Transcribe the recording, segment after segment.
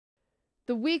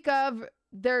the week of,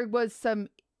 there was some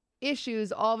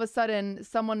issues. All of a sudden,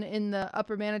 someone in the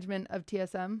upper management of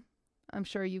TSM, I'm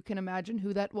sure you can imagine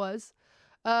who that was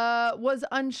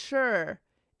unsure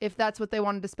if that's what they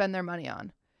wanted to spend their money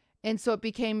on. And so it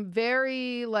became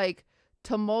very like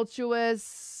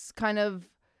tumultuous kind of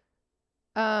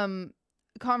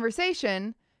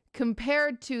conversation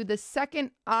compared to the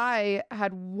second I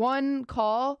had one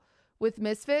call with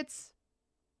Misfits.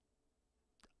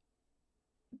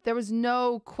 There was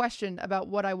no question about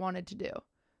what I wanted to do.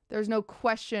 There was no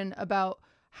question about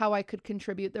how I could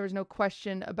contribute. There was no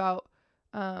question about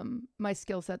my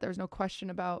skill set. There was no question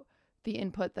about the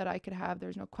input that I could have. There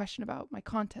was no question about my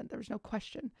content. There was no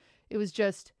question. It was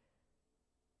just,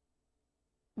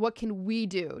 what can we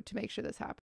do to make sure this happens?